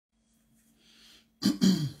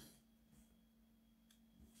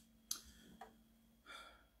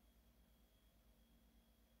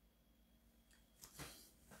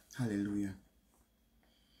Hallelujah.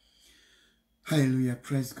 Hallelujah.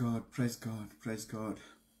 Praise God. Praise God. Praise God.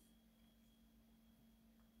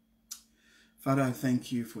 Father, I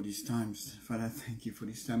thank you for these times. Father, I thank you for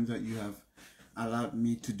these times that you have allowed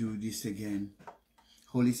me to do this again.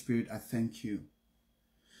 Holy Spirit, I thank you.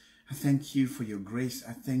 I thank you for your grace.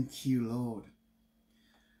 I thank you, Lord,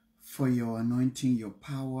 for your anointing, your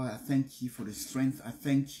power. I thank you for the strength. I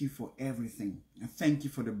thank you for everything. I thank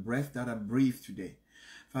you for the breath that I breathe today.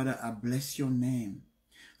 Father, I bless your name.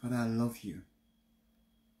 Father, I love you.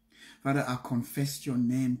 Father, I confess your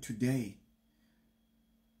name today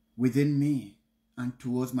within me and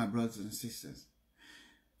towards my brothers and sisters.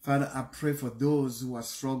 Father, I pray for those who are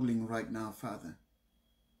struggling right now, Father.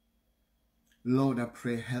 Lord, I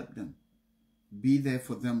pray, help them. Be there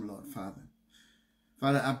for them, Lord, Father.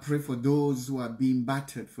 Father, I pray for those who are being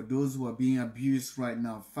battered, for those who are being abused right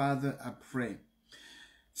now. Father, I pray,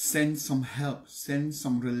 send some help, send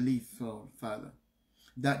some relief, Lord, Father,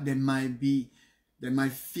 that they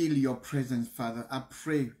might feel your presence, Father. I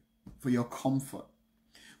pray for your comfort.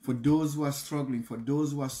 For those who are struggling, for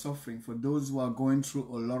those who are suffering, for those who are going through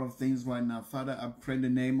a lot of things right now, Father, I pray in the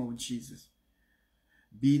name of Jesus.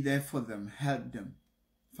 Be there for them. Help them.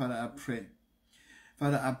 Father, I pray.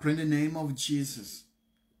 Father, I pray in the name of Jesus.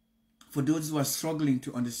 For those who are struggling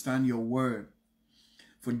to understand your word.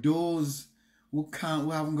 For those who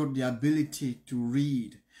haven't got the ability to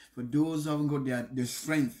read. For those who haven't got the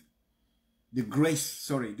strength, the grace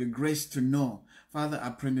to know. Father, I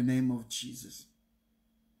pray in the name of Jesus.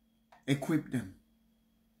 Equip them.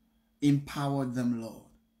 Empower them, Lord.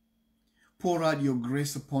 Pour out your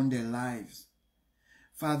grace upon their lives.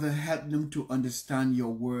 Father, help them to understand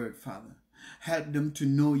your word, Father. Help them to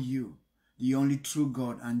know you, the only true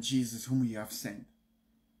God, and Jesus whom you have sent.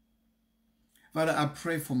 Father, I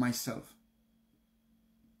pray for myself.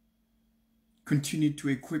 Continue to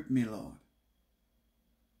equip me, Lord.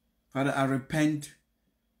 Father, I repent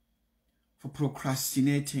for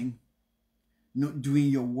procrastinating, not doing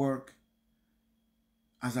your work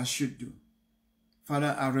as I should do.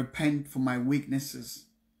 Father, I repent for my weaknesses.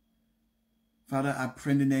 Father, I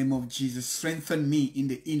pray in the name of Jesus, strengthen me in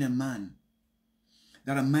the inner man,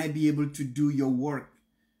 that I might be able to do your work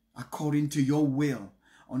according to your will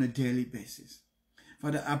on a daily basis.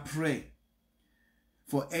 Father, I pray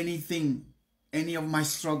for any of my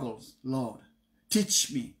struggles, Lord.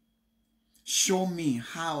 Teach me, show me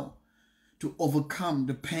how to overcome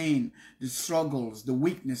the pain, the struggles, the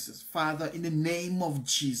weaknesses. Father, in the name of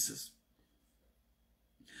Jesus,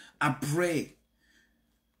 I pray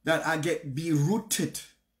that I be rooted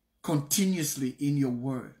continuously in your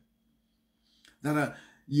word. That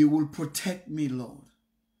you will protect me, Lord.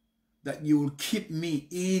 That you will keep me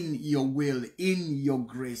in your will, in your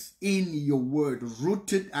grace, in your word,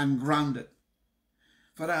 rooted and grounded.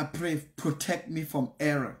 Father, I pray, protect me from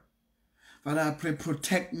error. Father, I pray,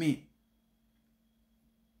 protect me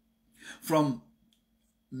from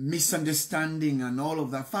misunderstanding and all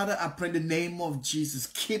of that. Father, I pray in the name of Jesus,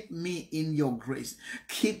 keep me in your grace.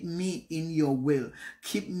 Keep me in your will.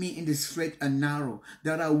 Keep me in the straight and narrow,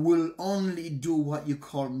 that I will only do what you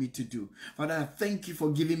call me to do. Father, I thank you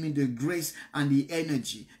for giving me the grace and the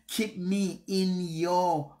energy. Keep me in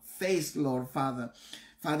your face, Lord, Father.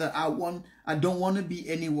 Father, I don't want to be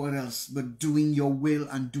anywhere else but doing your will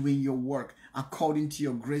and doing your work according to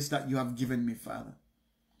your grace that you have given me, Father.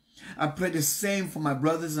 I pray the same for my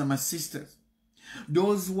brothers and my sisters.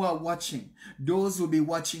 Those who are watching, those who will be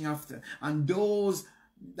watching after, and those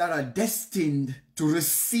that are destined to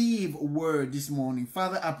receive a word this morning.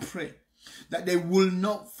 Father, I pray that they will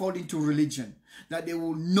not fall into religion, that they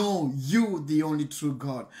will know you, the only true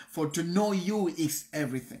God. For to know you is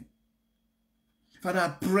everything. Father, I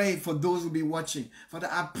pray for those who will be watching. Father,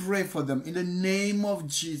 I pray for them in the name of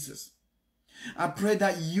Jesus. I pray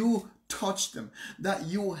that you touch them, that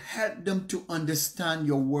you help them to understand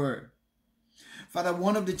your word. Father,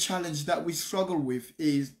 one of the challenges that we struggle with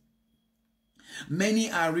is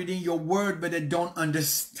many are reading your word, but they don't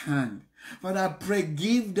understand. Father, I pray,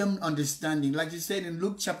 give them understanding. Like you said in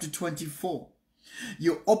Luke chapter 24,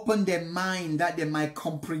 you open their mind that they might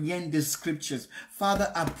comprehend the scriptures.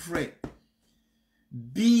 Father, I pray,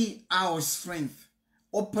 be our strength.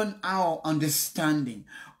 Open our understanding.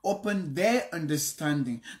 Open their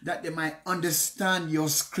understanding, that they might understand your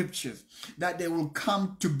scriptures, that they will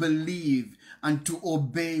come to believe and to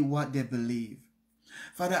obey what they believe.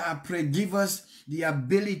 Father, I pray, give us the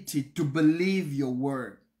ability to believe your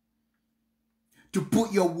word, to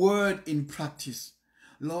put your word in practice.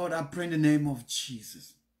 Lord, I pray in the name of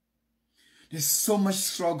Jesus. There's so much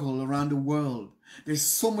struggle around the world. There's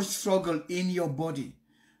so much struggle in your body.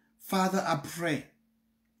 Father, I pray,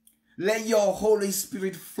 Let your Holy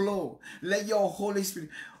Spirit flow. Let your Holy Spirit.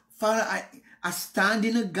 Father, I stand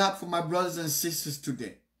in a gap for my brothers and sisters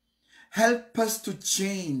today. Help us to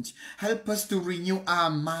change. Help us to renew our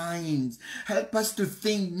minds. Help us to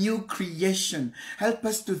think new creation. Help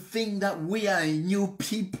us to think that we are a new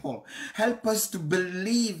people. Help us to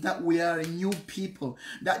believe that we are a new people.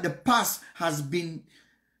 That the past has been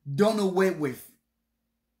done away with.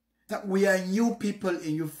 That we are new people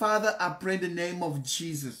in you. Father, I pray in the name of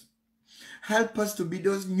Jesus. Help us to be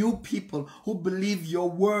those new people who believe your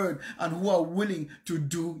word and who are willing to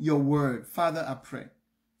do your word. Father, I pray.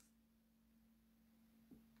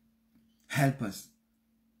 Help us.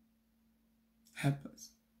 Help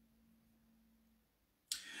us.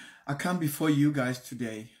 I come before you guys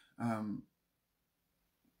today.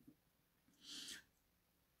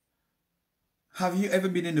 Have you ever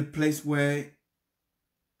been in a place where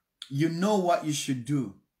you know what you should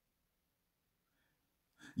do?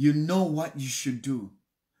 You know what you should do,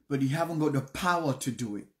 but you haven't got the power to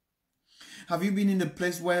do it. Have you been in a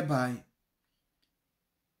place whereby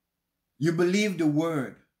you believe the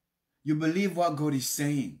word, you believe what God is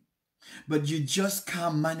saying, but you just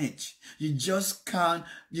can't manage. You just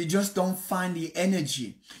don't find the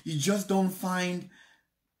energy. You just don't find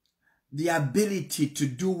the ability to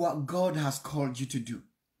do what God has called you to do.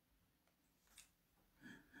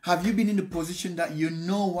 Have you been in the position that you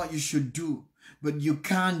know what you should do, but you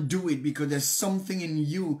can't do it because there's something in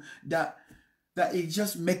you that is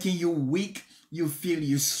just making you weak? You feel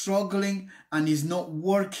you're struggling and it's not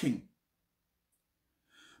working.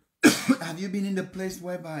 Have you been in the place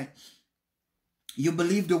whereby you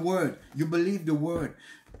believe the word,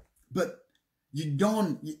 but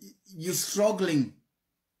you're struggling?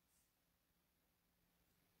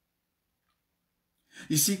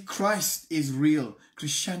 You see, Christ is real.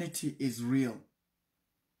 Christianity is real.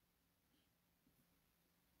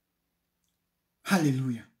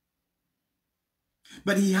 Hallelujah.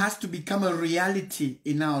 But he has to become a reality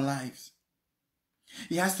in our lives.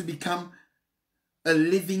 He has to become a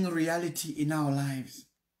living reality in our lives.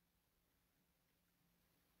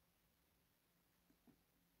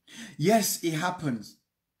 Yes, it happens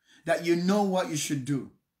that you know what you should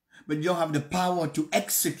do, but you don't have the power to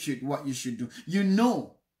execute what you should do. You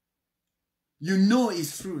know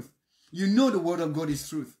it's truth. You know the word of God is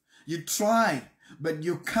truth. You try, but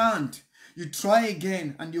you can't. You try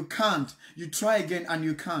again and you can't. You try again and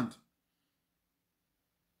you can't.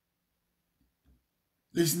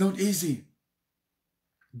 It's not easy.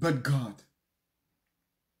 But God.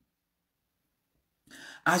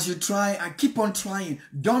 As you try and keep on trying,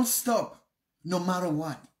 don't stop no matter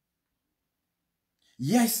what.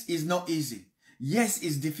 Yes, it's not easy. Yes,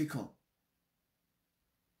 it's difficult.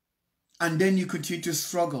 And then you continue to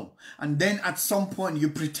struggle. And then at some point you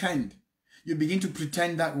pretend. You begin to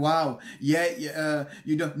pretend that, wow,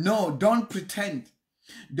 you don't. No, don't pretend.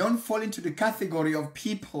 Don't fall into the category of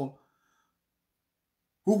people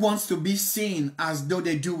who wants to be seen as though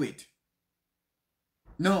they do it.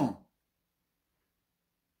 No.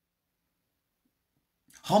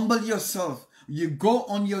 Humble yourself. You go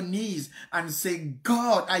on your knees and say,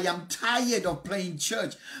 God, I am tired of playing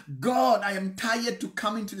church. God, I am tired to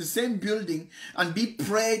come into the same building and be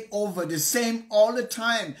prayed over the same all the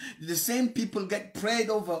time. The same people get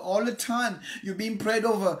prayed over all the time. You're being prayed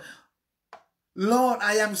over. Lord,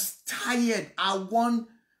 I am tired. I want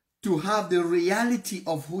to have the reality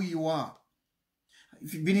of who you are.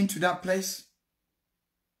 If you've been into that place,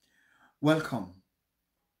 welcome.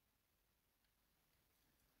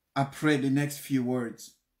 I pray the next few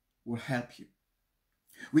words will help you.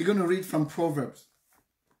 We're going to read from Proverbs.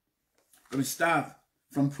 We're going to start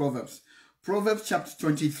from Proverbs. Proverbs chapter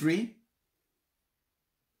 23,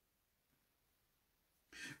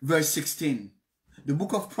 verse 16. The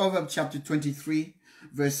book of Proverbs chapter 23,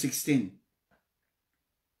 verse 16.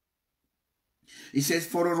 It says,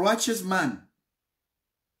 for a righteous man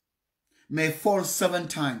may fall 7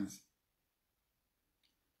 times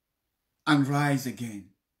and rise again.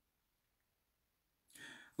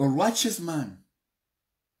 A righteous man,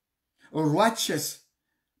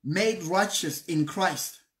 made righteous in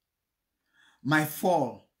Christ, might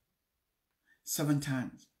fall 7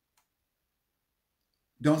 times.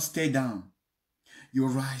 Don't stay down. You'll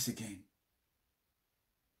rise again.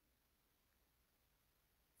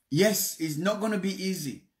 Yes, it's not going to be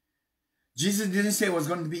easy. Jesus didn't say it was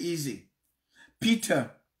going to be easy. Peter,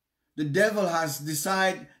 the devil has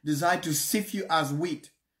decided to sift you as wheat.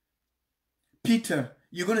 Peter,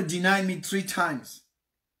 you're going to deny me 3 times.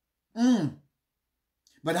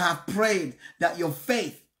 But I have prayed that your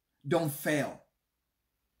faith don't fail.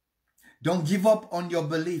 Don't give up on your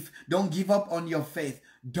belief. Don't give up on your faith.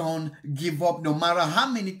 Don't give up no matter how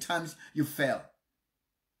many times you fail.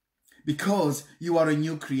 Because you are a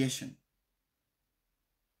new creation.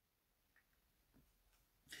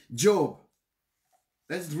 Job.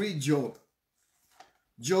 Let's read Job.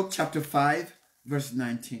 Job chapter 5, verse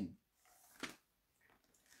 19.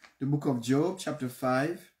 The book of Job chapter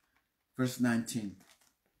 5, verse 19.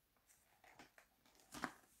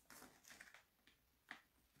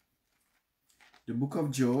 The book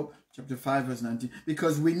of Job chapter 5, verse 19.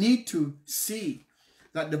 Because we need to see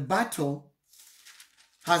that the battle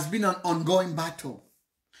has been an ongoing battle.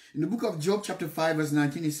 In the book of Job chapter 5, verse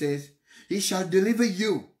 19, it says, He shall deliver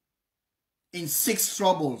you in 6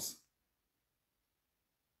 troubles.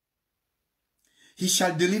 He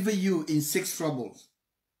shall deliver you in 6 troubles.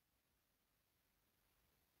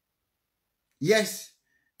 Yes,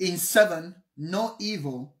 in 7, no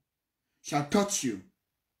evil shall touch you.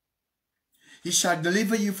 He shall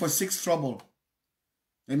deliver you for 6 trouble.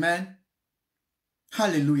 Amen.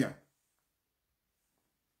 Hallelujah.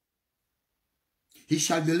 He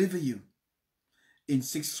shall deliver you in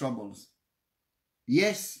 6 troubles.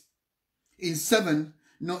 Yes, in 7,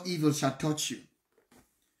 no evil shall touch you.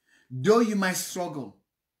 Though you might struggle,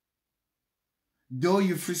 though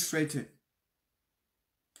you're frustrated,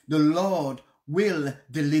 the Lord will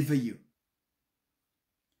deliver you.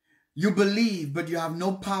 You believe, but you have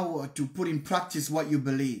no power to put in practice what you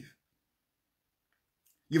believe.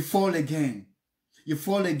 You fall again. You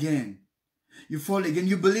fall again. You fall again.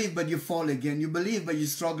 You believe, but you fall again. You believe, but you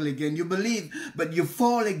struggle again. You believe, but you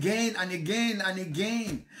fall again and again and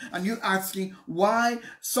again. And you're asking why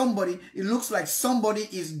it looks like somebody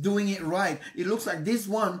is doing it right. It looks like this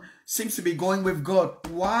one seems to be going with God.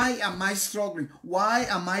 Why am I struggling? Why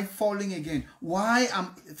am I falling again? Why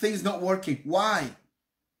am things not working? Why?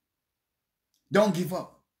 Don't give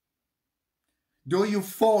up. Though you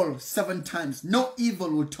fall 7 times, no evil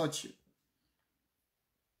will touch you.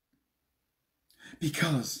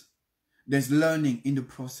 Because there's learning in the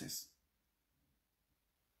process.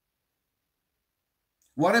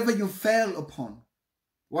 Whatever you fail upon,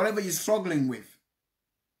 whatever you're struggling with,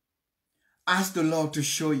 ask the Lord to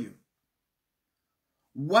show you.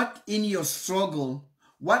 What in your struggle,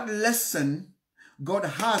 what lesson God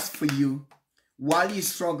has for you while you're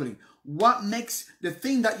struggling. What makes the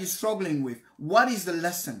thing that you're struggling with? What is the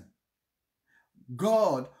lesson?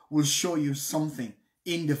 God will show you something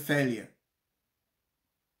in the failure.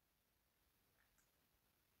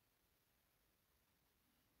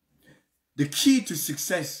 The key to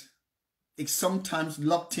success is sometimes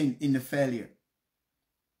locked in the failure.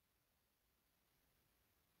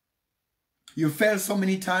 You fail so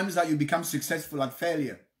many times that you become successful at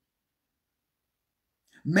failure.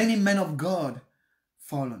 Many men of God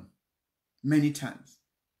fallen many times.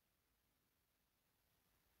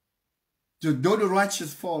 Though the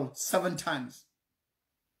righteous fall 7 times,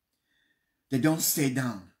 they don't stay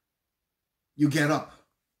down. You get up.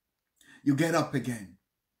 You get up again.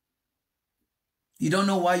 You don't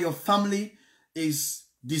know why your family is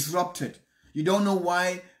disrupted. You don't know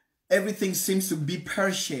why everything seems to be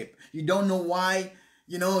pear-shaped. You don't know why,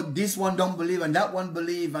 this one don't believe and that one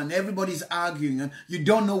believe and everybody's arguing. And you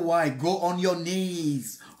don't know why. Go on your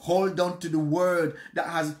knees. Hold on to the word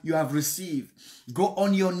that you have received. Go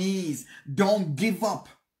on your knees. Don't give up.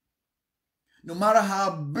 No matter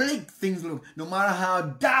how bleak things look, no matter how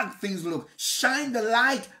dark things look, shine the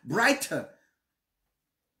light brighter.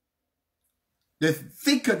 The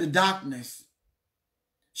thicker the darkness,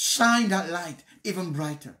 shine that light even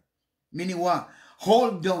brighter. Meaning what?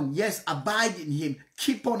 Hold on. Yes, abide in him.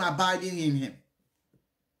 Keep on abiding in him.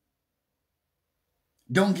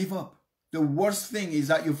 Don't give up. The worst thing is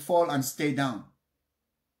that you fall and stay down.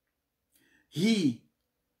 He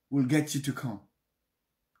will get you to come,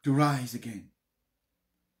 to rise again.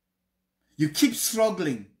 You keep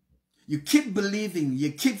struggling. You keep believing.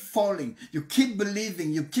 You keep falling. You keep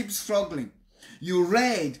believing. You keep struggling. You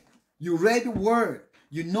read the word.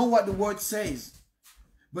 You know what the word says.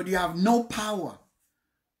 But you have no power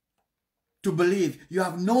to believe. You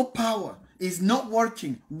have no power. It's not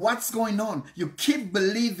working. What's going on? You keep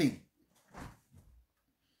believing.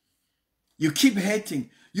 You keep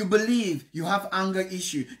hating. You believe you have anger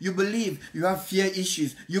issue. You believe you have fear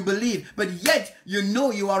issues. You believe, but yet you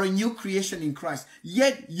know you are a new creation in Christ.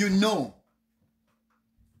 Yet you know.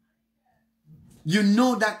 You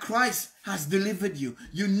know that Christ has delivered you.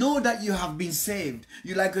 You know that you have been saved.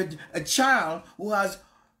 You're like a child who has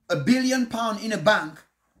 £1 billion in a bank,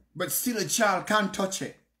 but still a child can't touch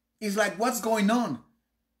it. It's like, what's going on?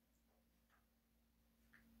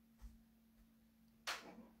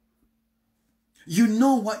 You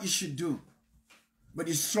know what you should do, but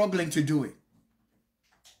you're struggling to do it.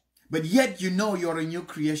 But yet you know you're a new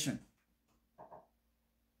creation.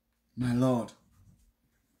 My Lord.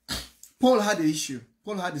 Paul had the issue.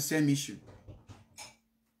 Paul had the same issue.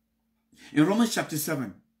 In Romans chapter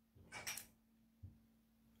 7.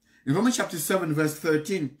 In Romans chapter 7 verse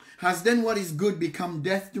 13. Has then what is good become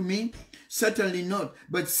death to me? Certainly not.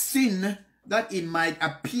 But sin, that it might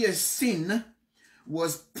appear sin,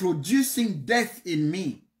 was producing death in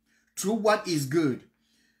me through what is good.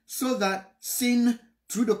 So that sin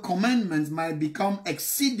through the commandments might become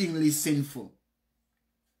exceedingly sinful.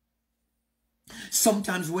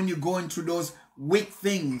 Sometimes when you're going through those weak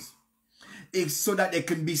things, it's so that they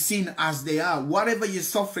can be seen as they are. Whatever you're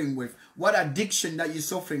suffering with, what addiction that you're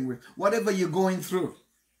suffering with, whatever you're going through,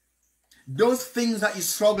 those things that you're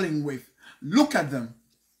struggling with, look at them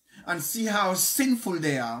and see how sinful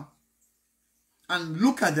they are, and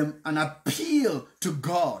look at them and appeal to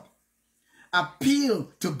God.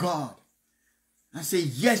 Appeal to God. And say,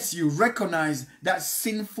 yes, you recognize that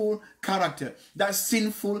sinful character, that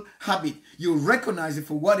sinful habit. You recognize it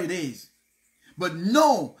for what it is. But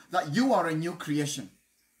know that you are a new creation.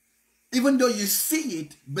 Even though you see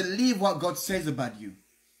it, believe what God says about you.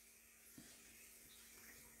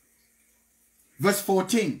 Verse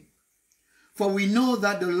 14. For we know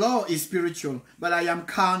that the law is spiritual, but I am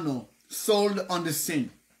carnal, sold under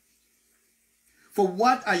sin. For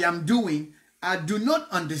what I am doing, I do not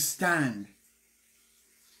understand.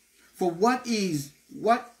 For what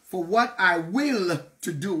I will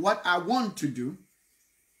to do, what I want to do,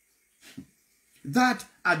 that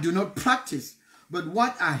I do not practice, but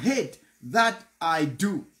what I hate, that I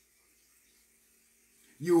do.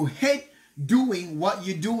 You hate doing what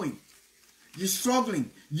you're doing. You're struggling.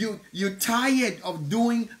 You're tired of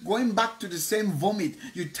going back to the same vomit.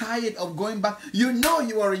 You're tired of going back. You know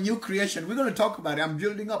you are a new creation. We're going to talk about it. I'm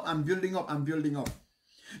building up.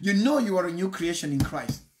 You know you are a new creation in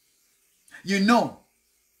Christ. You know.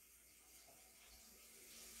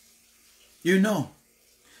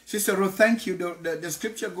 Sister Ruth, thank you. The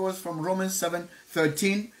scripture goes from Romans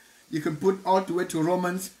 7:13. You can put all the way to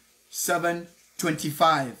Romans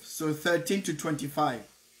 7:25. So 13 to 25.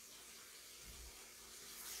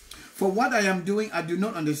 For what I am doing, I do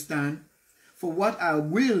not understand. For what I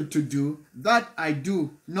will to do, that I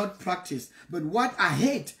do not practice. But what I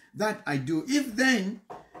hate, that I do. If then,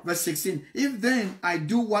 verse 16, if then I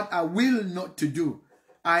do what I will not to do,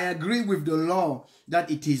 I agree with the law that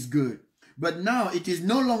it is good. But now it is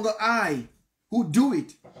no longer I who do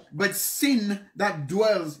it, but sin that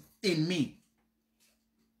dwells in me.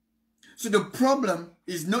 So the problem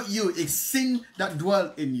is not you, it's sin that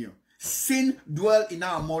dwells in you. Sin dwells in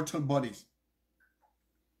our mortal bodies.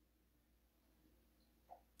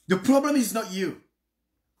 The problem is not you.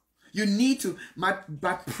 You need to, my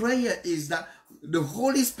prayer is that the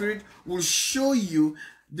Holy Spirit will show you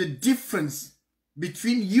the difference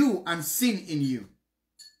between you and sin in you.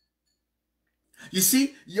 You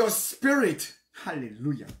see, your spirit,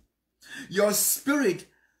 hallelujah, your spirit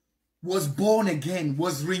was born again,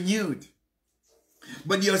 was renewed.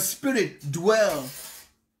 But your spirit dwells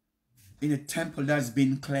in a temple that's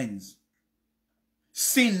been cleansed.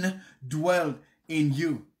 Sin dwelled in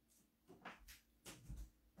you.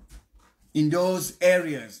 In those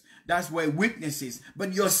areas, that's where weakness is.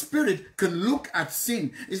 But your spirit can look at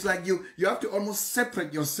sin. It's like you have to almost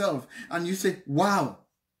separate yourself. And you say, wow.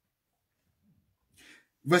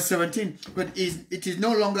 Verse 17, but it is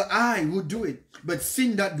no longer I who do it, but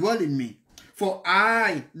sin that dwell in me. For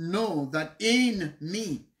I know that in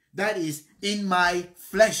me, that is in my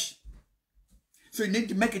flesh. So you need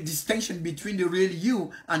to make a distinction between the real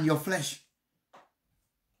you and your flesh.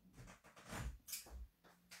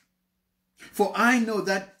 For I know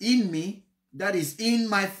that in me, that is in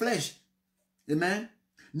my flesh. Amen.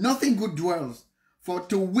 Nothing good dwells. For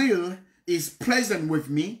to will is present with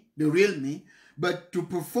me, the real me. But to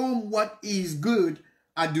perform what is good,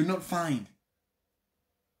 I do not find.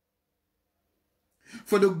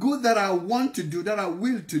 For the good that I want to do, that I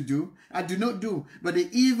will to do, I do not do. But the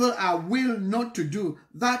evil I will not to do,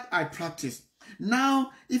 that I practice.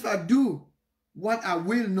 Now, if I do what I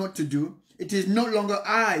will not to do, it is no longer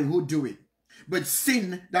I who do it, but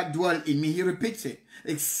sin that dwell in me. He repeats it.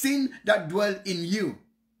 It's sin that dwell in you.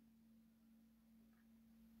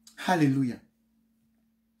 Hallelujah.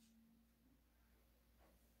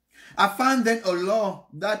 I find then a law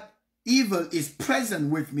that evil is present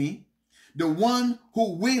with me, the one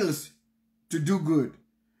who wills to do good.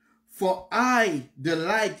 For I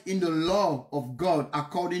delight in the law of God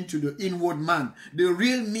according to the inward man. The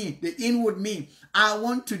real me, the inward me. I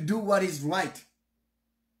want to do what is right.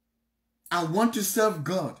 I want to serve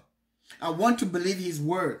God. I want to believe his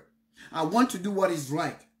word. I want to do what is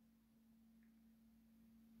right.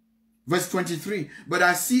 Verse 23, but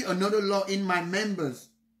I see another law in my members,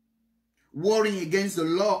 warring against the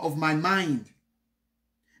law of my mind,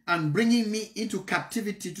 and bringing me into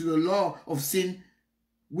captivity to the law of sin,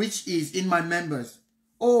 which is in my members.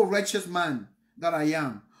 O wretched man that I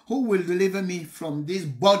am, who will deliver me from this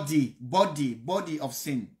body of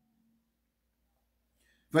sin?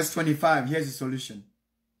 Verse 25, here's the solution.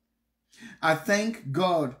 I thank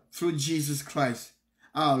God through Jesus Christ,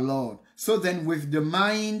 our Lord. So then with the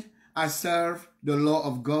mind I serve the law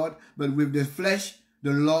of God, but with the flesh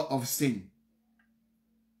the law of sin.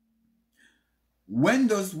 When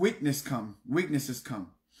those weaknesses come,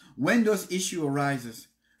 when those issues arises,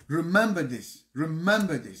 remember this.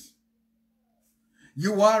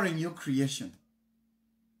 You are a new creation.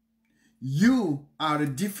 You are a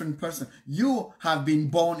different person. You have been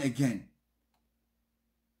born again.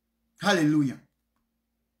 Hallelujah.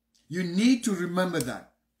 You need to remember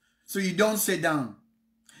that, so you don't sit down.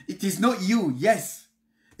 It is not you, yes.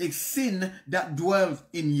 It's sin that dwells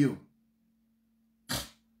in you.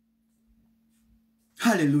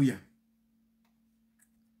 Hallelujah.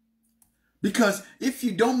 Because if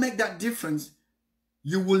you don't make that difference,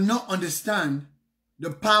 you will not understand the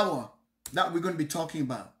power that we're going to be talking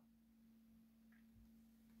about.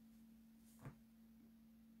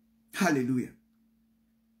 Hallelujah.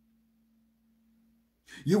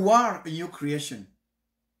 You are a new creation.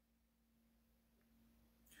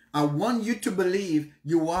 I want you to believe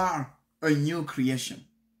you are a new creation.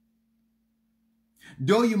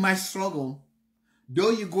 Though you might struggle, though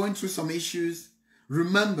you're going through some issues,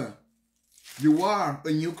 remember, you are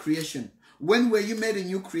a new creation. When were you made a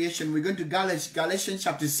new creation? We're going to Galatians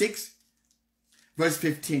chapter 6, verse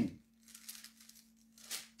 15.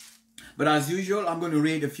 But as usual, I'm going to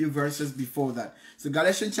read a few verses before that. So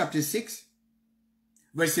Galatians chapter 6,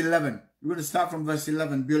 verse 11. We're going to start from verse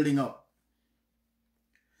 11, building up.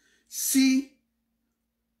 So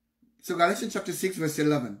Galatians chapter 6, verse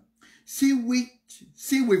 11. See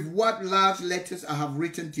with what large letters I have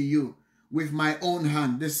written to you with my own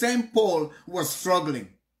hand. The same Paul was struggling.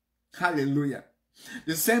 Hallelujah.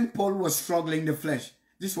 The same Paul was struggling in the flesh.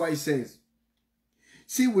 This is what he says.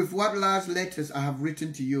 See with what large letters I have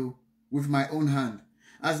written to you with my own hand.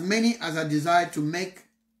 As many as I desire to make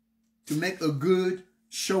a good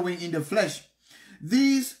showing in the flesh.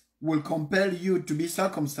 These will compel you to be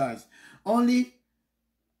circumcised, only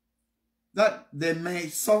that they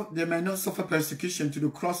may not suffer persecution to the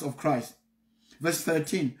cross of Christ. Verse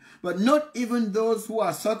 13. But not even those who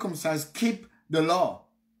are circumcised keep the law.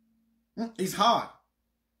 It's hard.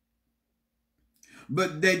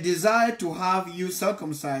 But they desire to have you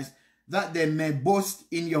circumcised, that they may boast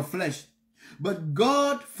in your flesh. But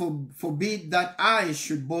God forbid that I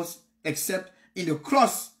should boast except in the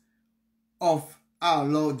cross of our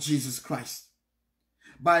Lord Jesus Christ,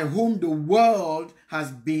 by whom the world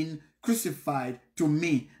has been crucified to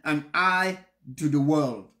me, and I to the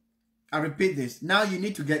world. I repeat this. Now you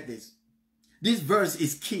need to get this. This verse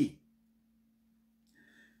is key.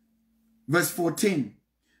 Verse 14.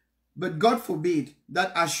 But God forbid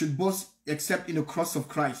that I should boast except in the cross of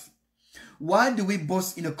Christ. Why do we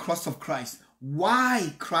boast in the cross of Christ?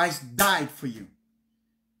 Why Christ died for you.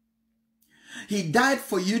 He died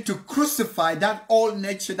for you to crucify that old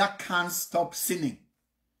nature that can't stop sinning.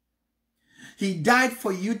 He died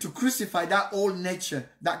for you to crucify that old nature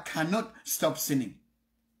that cannot stop sinning.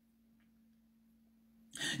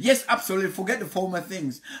 Yes, absolutely. Forget the former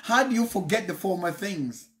things. How do you forget the former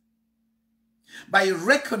things? By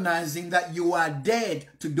recognizing that you are dead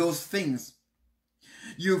to those things.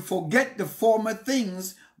 You forget the former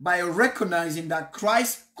things by recognizing that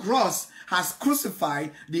Christ's cross has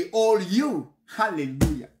crucified the old you.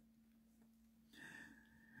 Hallelujah.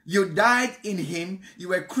 You died in him. You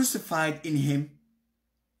were crucified in him.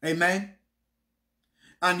 Amen.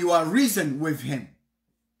 And you are risen with him.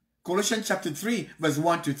 Colossians chapter 3, verse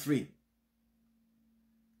 1 to 3.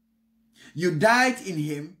 You died in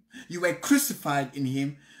him. You were crucified in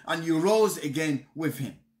him. And you rose again with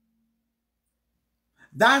him.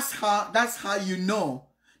 That's how you know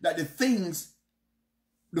that the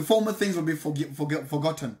former things will be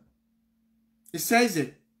forgotten. It says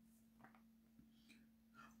it.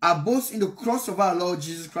 I boast in the cross of our Lord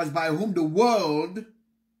Jesus Christ, by whom the world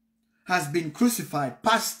has been crucified.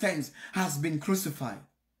 Past tense, has been crucified.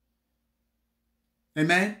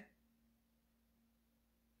 Amen.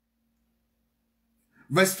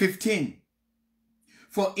 Verse 15.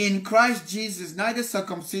 For in Christ Jesus neither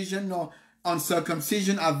circumcision nor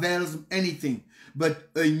uncircumcision avails anything, but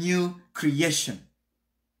a new creation.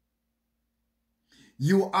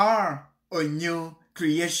 You are a new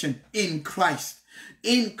creation in Christ.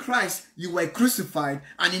 In Christ, you were crucified,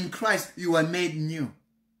 and in Christ, you were made new.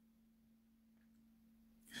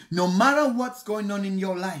 No matter what's going on in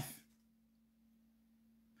your life,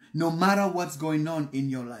 no matter what's going on in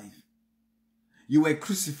your life, you were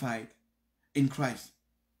crucified in Christ.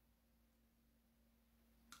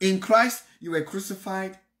 In Christ, you were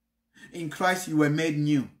crucified. In Christ, you were made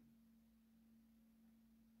new.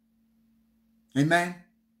 Amen.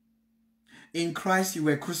 In Christ, you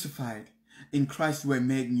were crucified. In Christ, you were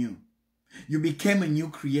made new. You became a new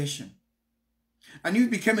creation. And you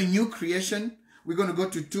became a new creation. We're going to go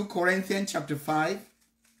to 2 Corinthians chapter 5.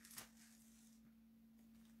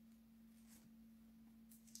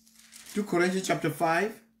 2 Corinthians chapter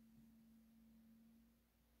 5.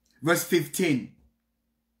 Verse 15.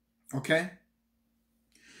 Okay?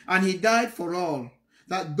 And he died for all,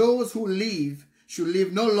 that those who live should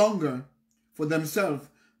live no longer for themselves,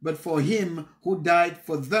 but for him who died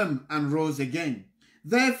for them and rose again.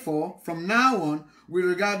 Therefore, from now on, we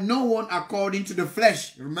regard no one according to the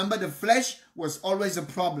flesh. Remember, the flesh was always a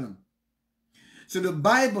problem. So the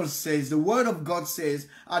Bible says, the word of God says,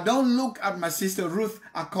 I don't look at my sister Ruth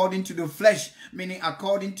according to the flesh, meaning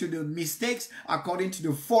according to the mistakes, according to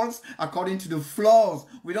the faults, according to the flaws.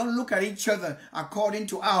 We don't look at each other according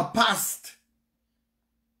to our past.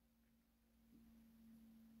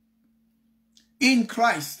 In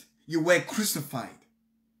Christ, you were crucified.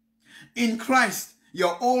 In Christ,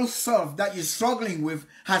 your old self that you're struggling with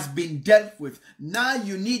has been dealt with. Now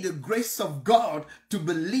you need the grace of God to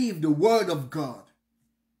believe the word of God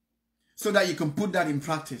so that you can put that in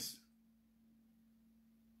practice.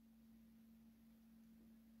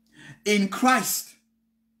 In Christ.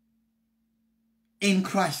 In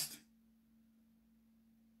Christ.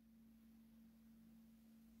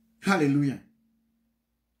 Hallelujah.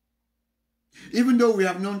 Even though we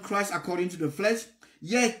have known Christ according to the flesh,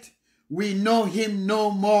 yet we know him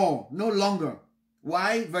no more, no longer.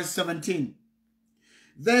 Why? Verse 17.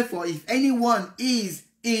 Therefore, if anyone is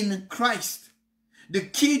in Christ, the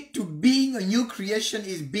key to being a new creation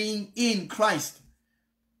is being in Christ.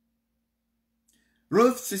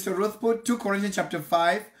 Sister Ruth put 2 Corinthians chapter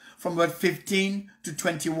 5 from verse 15 to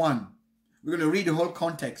 21. We're going to read the whole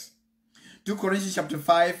context. 2 Corinthians chapter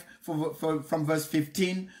 5 from verse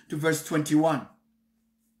 15 to verse 21.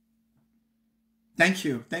 Thank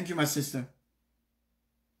you. Thank you, my sister.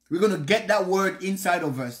 We're going to get that word inside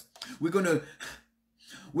of us. We're going to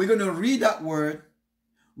read that word.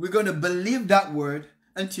 We're going to believe that word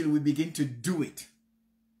until we begin to do it.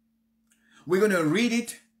 We're going to read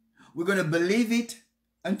it. We're going to believe it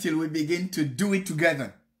until we begin to do it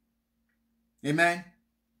together. Amen.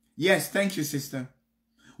 Yes, thank you, sister.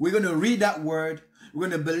 We're going to read that word. We're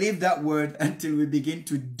going to believe that word until we begin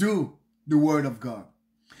to do the word of God.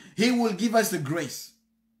 He will give us the grace.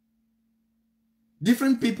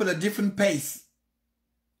 Different people at different pace.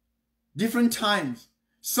 Different times.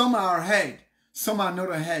 Some are ahead. Some are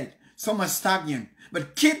not ahead. Some are stagnant.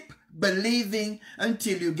 But keep believing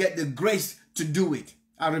until you get the grace to do it.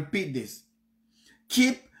 I repeat this.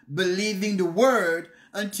 Keep believing the word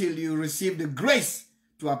until you receive the grace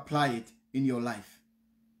to apply it in your life.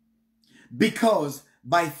 Because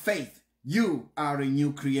by faith, you are a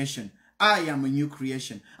new creation. I am a new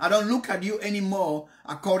creation. I don't look at you anymore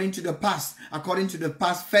according to the past, according to the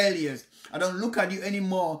past failures. I don't look at you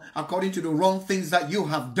anymore according to the wrong things that you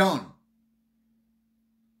have done.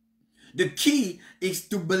 The key is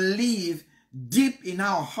to believe deep in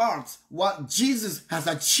our hearts what Jesus has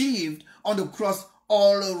achieved on the cross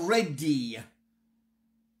already.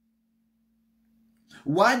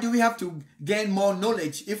 Why do we have to gain more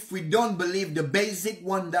knowledge if we don't believe the basic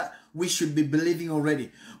one that we should be believing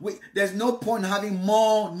already? There's no point having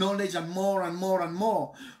more knowledge and more and more and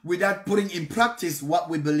more without putting in practice what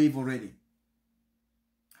we believe already.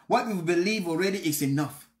 What we believe already is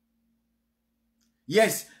enough.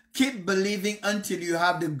 Yes, keep believing until you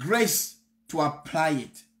have the grace to apply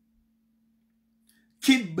it.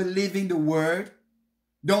 Keep believing the word.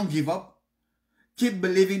 Don't give up. Keep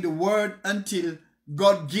believing the word until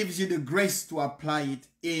God gives you the grace to apply it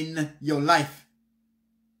in your life.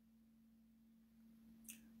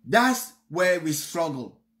 That's where we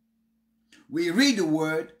struggle. We read the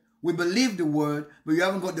word, we believe the word, but you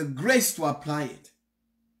haven't got the grace to apply it.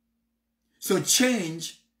 So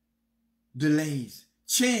change delays.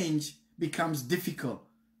 Change becomes difficult.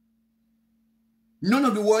 None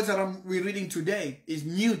of the words that we're reading today is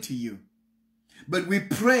new to you. But we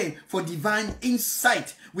pray for divine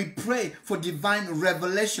insight. We pray for divine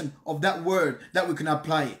revelation of that word that we can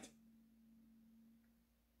apply it.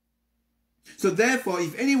 So therefore,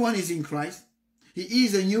 if anyone is in Christ, he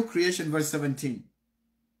is a new creation, verse 17.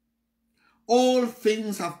 all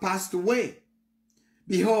things have passed away.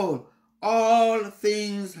 Behold, all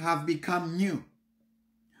things have become new.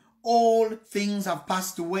 All things have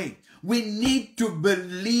passed away. We need to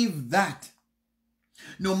believe that.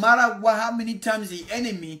 No matter how many times the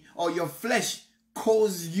enemy or your flesh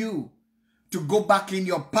calls you to go back in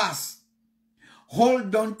your past,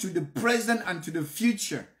 hold on to the present and to the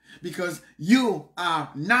future, because you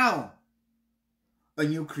are now a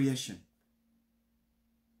new creation.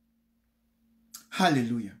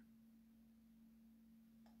 Hallelujah.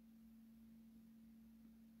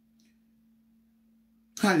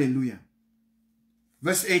 Hallelujah.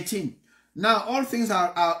 Verse 18. Now all things are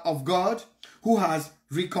of God, who has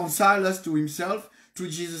reconciled us to himself through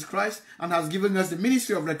Jesus Christ and has given us the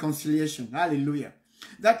ministry of reconciliation. Hallelujah.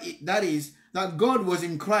 That is, that God was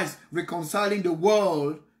in Christ reconciling the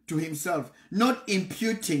world to himself, not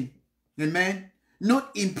imputing, amen,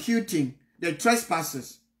 not imputing the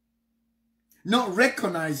trespasses, not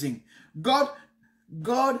recognizing. God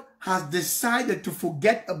has decided to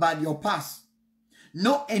forget about your past.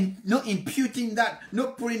 No imputing that,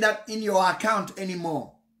 not putting that in your account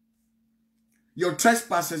anymore. Your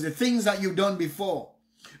trespasses, the things that you've done before.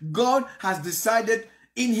 God has decided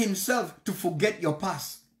in himself to forget your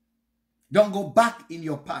past. Don't go back in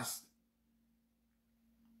your past.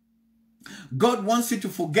 God wants you to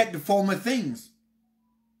forget the former things,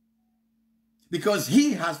 because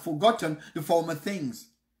he has forgotten the former things.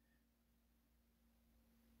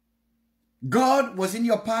 God was in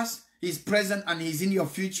your past, he's present, and he's in your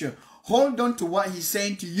future. Hold on to what he's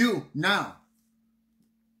saying to you now.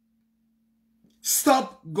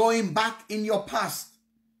 Stop going back in your past.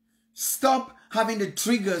 Stop having the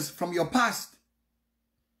triggers from your past.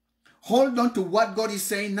 Hold on to what God is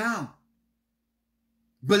saying now.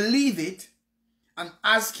 Believe it and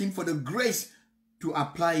ask him for the grace to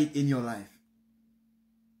apply it in your life.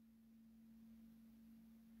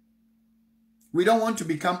 We don't want to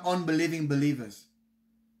become unbelieving believers.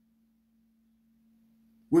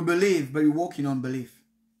 We believe, but we walk in unbelief.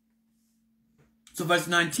 So verse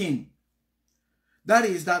 19. That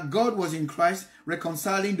is, that God was in Christ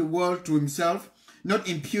reconciling the world to himself, not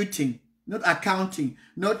imputing, not accounting,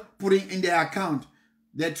 not putting in their account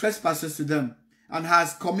their trespasses to them, and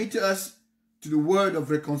has committed us to the word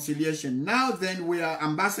of reconciliation. Now then we are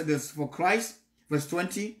ambassadors for Christ. Verse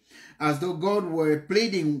 20. As though God were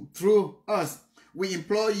pleading through us, we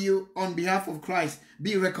implore you on behalf of Christ,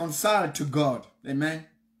 be reconciled to God. Amen.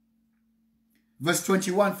 Verse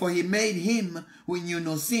 21, for he made him who knew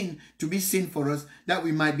no sin to be sin for us, that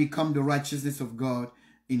we might become the righteousness of God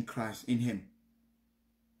in Christ, in him.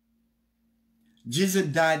 Jesus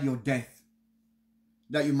died your death,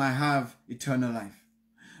 that you might have eternal life.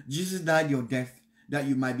 Jesus died your death, that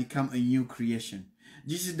you might become a new creation.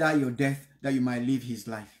 Jesus died your death, that you might live his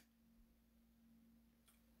life.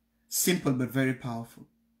 Simple but very powerful.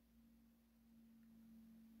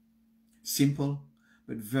 Simple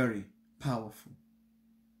but very powerful.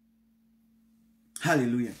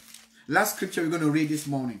 Hallelujah. Last scripture we're going to read this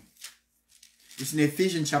morning. It's in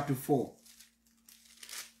Ephesians chapter 4.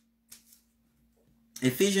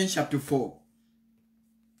 Ephesians chapter 4.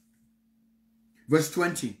 Verse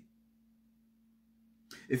 20.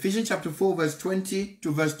 Ephesians chapter 4 verse 20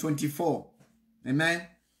 to verse 24. Amen.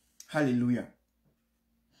 Hallelujah.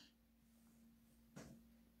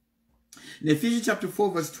 In Ephesians chapter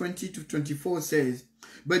 4 verse 20 to 24 says,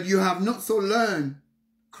 but you have not so learned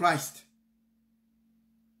Christ.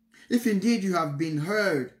 If indeed you have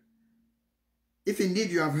heard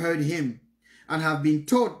him and have been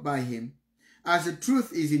taught by him, as the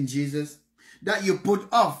truth is in Jesus, that you put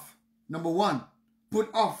off, number one, put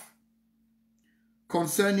off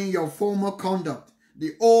concerning your former conduct,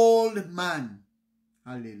 the old man.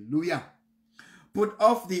 Hallelujah. Put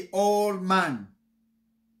off the old man,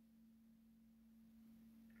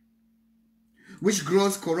 which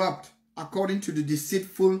grows corrupt according to the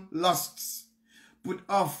deceitful lusts. Put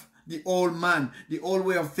off the old man, the old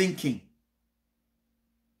way of thinking.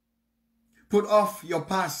 Put off your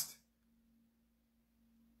past,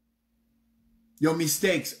 your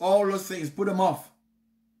mistakes, all those things. Put them off.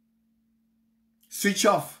 Switch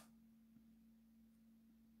off.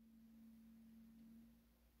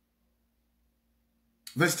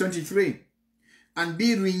 Verse 23. And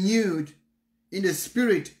be renewed in the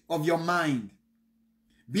spirit of your mind.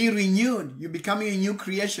 Be renewed. You're becoming a new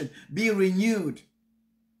creation. Be renewed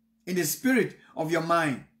in the spirit of your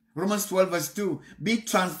mind. Romans 12 verse 2. Be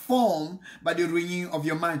transformed by the renewing of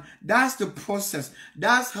your mind. That's the process.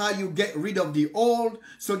 That's how you get rid of the old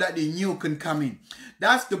so that the new can come in.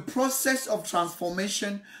 That's the process of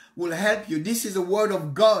transformation will help you. This is the word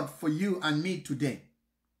of God for you and me today.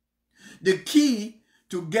 The key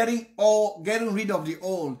to getting rid of the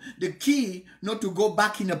old, the key not to go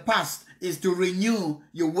back in the past, is to renew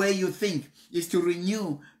your way you think, is to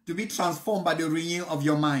renew, to be transformed by the renewal of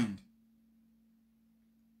your mind.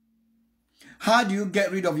 How do you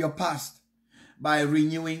get rid of your past? By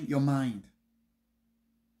renewing your mind.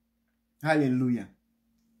 Hallelujah.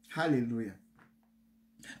 Hallelujah.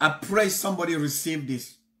 I pray somebody receive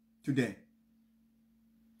this today.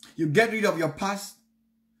 You get rid of your past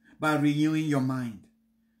by renewing your mind.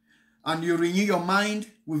 And you renew your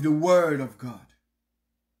mind with the word of God.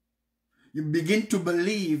 You begin to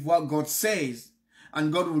believe what God says,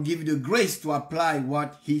 and God will give you the grace to apply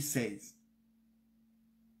what he says.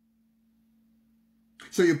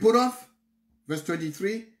 So you put off, verse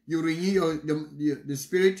 23, you renew the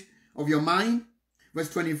spirit of your mind. Verse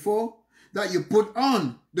 24, that you put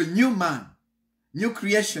on the new man, new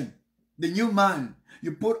creation, the new man.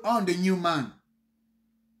 You put on the new man,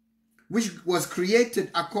 which was created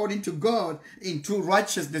according to God in true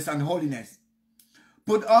righteousness and holiness.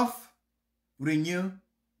 Put off, renew,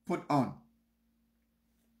 put on.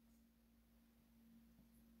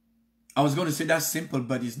 I was going to say that's simple,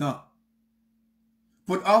 but it's not.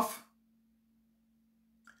 Put off,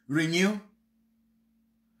 renew,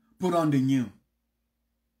 put on the new.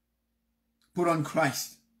 Put on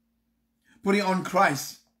Christ. Putting on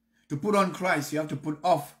Christ. To put on Christ, you have to put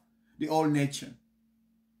off the old nature.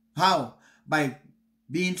 How? By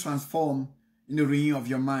being transformed in the renewal of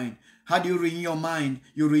your mind. How do you renew your mind?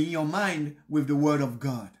 You renew your mind with the word of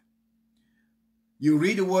God. You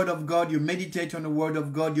read the word of God, you meditate on the word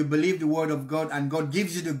of God, you believe the word of God, and God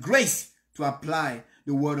gives you the grace to apply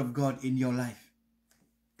the word of God in your life.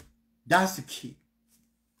 That's the key.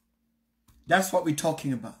 That's what we're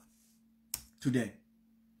talking about today.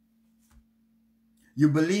 You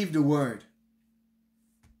believe the word.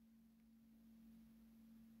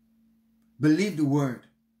 Believe the word.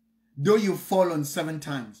 Though you've fallen 7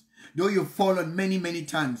 times, though you've fallen many, many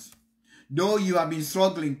times, though you have been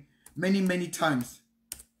struggling many, many times,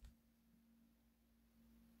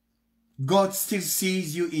 God still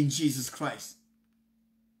sees you in Jesus Christ.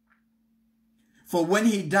 For when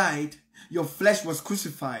he died, your flesh was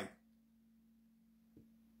crucified.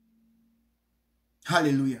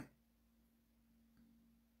 Hallelujah.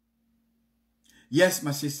 Yes,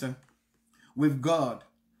 my sister, with God,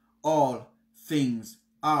 all things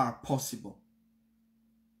are possible.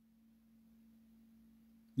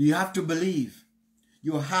 You have to believe.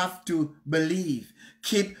 You have to believe.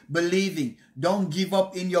 Keep believing. Don't give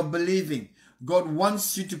up in your believing. God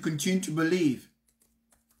wants you to continue to believe.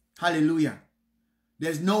 Hallelujah.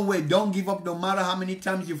 There's no way. Don't give up no matter how many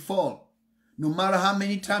times you fall. No matter how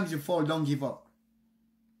many times you fall, don't give up.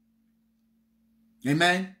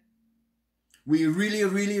 Amen. We really,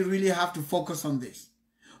 really, really have to focus on this.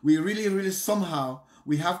 We really, really somehow,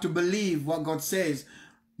 we have to believe what God says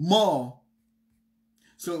more.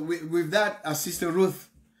 So with that, as Sister Ruth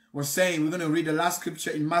was saying, we're going to read the last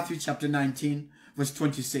scripture in Matthew chapter 19, verse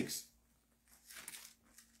 26.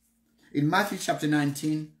 In Matthew chapter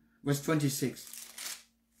 19, verse 26.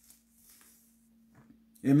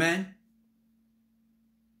 Amen.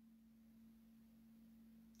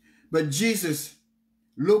 But Jesus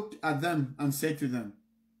looked at them and said to them,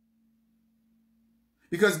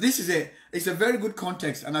 because this is it's a very good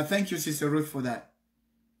context, and I thank you, Sister Ruth, for that.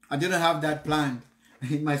 I didn't have that planned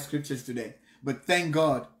in my scriptures today, but thank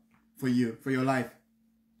God for you, for your life.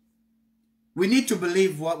 We need to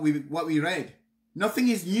believe what we read. Nothing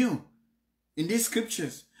is new in these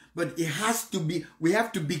scriptures, but it has to be, we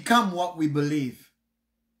have to become what we believe.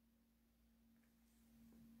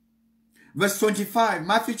 Verse 25,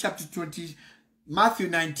 Matthew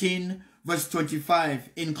 19, verse 25,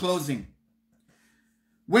 in closing.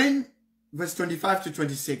 Verse 25 to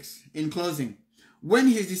 26, in closing. When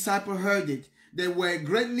his disciples heard it, they were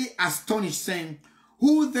greatly astonished, saying,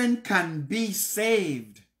 who then can be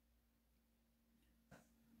saved?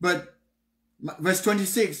 But, verse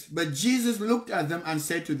 26, but Jesus looked at them and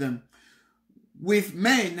said to them, with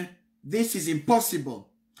men this is impossible,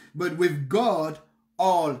 but with God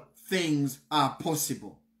all things are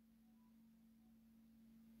possible.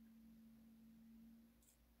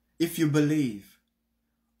 If you believe,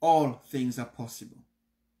 all things are possible.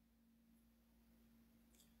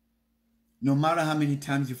 No matter how many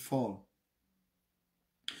times you fall,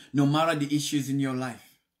 no matter the issues in your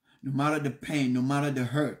life, no matter the pain, no matter the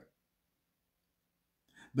hurt,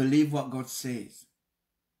 believe what God says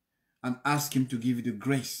and ask him to give you the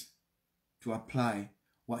grace to apply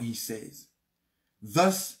what he says.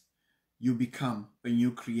 Thus, you become a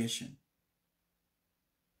new creation.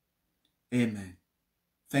 Amen.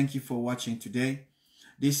 Thank you for watching today.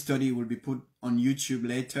 This study will be put on YouTube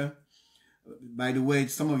later. By the way,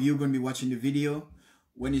 some of you are going to be watching the video.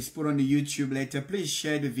 When it's put on the YouTube later, please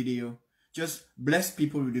share the video. Just bless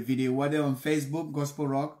people with the video, whether on Facebook, Gospel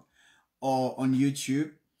Rock, or on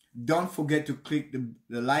YouTube. Don't forget to click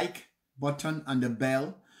the like button and the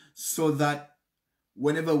bell so that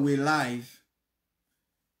whenever we're live,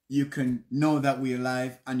 you can know that we're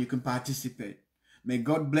live and you can participate. May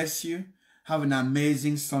God bless you. Have an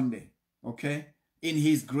amazing Sunday, okay? In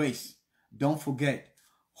His grace. Don't forget,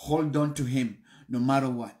 hold on to Him no matter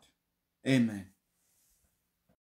what. Amen.